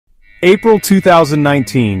April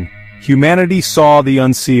 2019, humanity saw the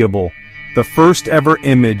unseeable, the first ever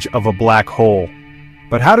image of a black hole.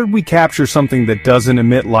 But how did we capture something that doesn't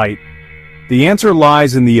emit light? The answer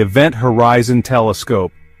lies in the Event Horizon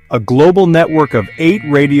Telescope, a global network of 8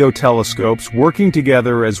 radio telescopes working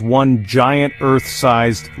together as one giant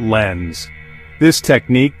Earth-sized lens. This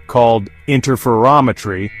technique, called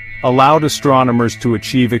interferometry, allowed astronomers to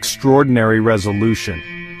achieve extraordinary resolution.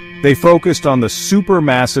 They focused on the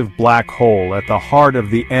supermassive black hole at the heart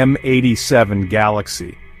of the M87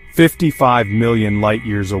 galaxy, 55 million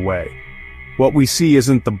light-years away. What we see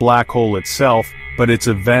isn't the black hole itself, but its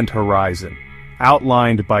event horizon,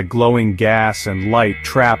 outlined by glowing gas and light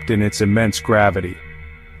trapped in its immense gravity.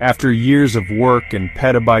 After years of work and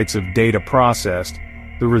petabytes of data processed,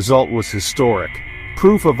 the result was historic.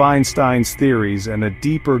 Proof of Einstein's theories and a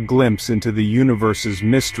deeper glimpse into the universe's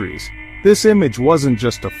mysteries. This image wasn't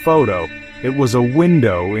just a photo, it was a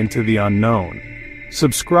window into the unknown.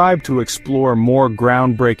 Subscribe to explore more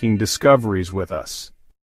groundbreaking discoveries with us.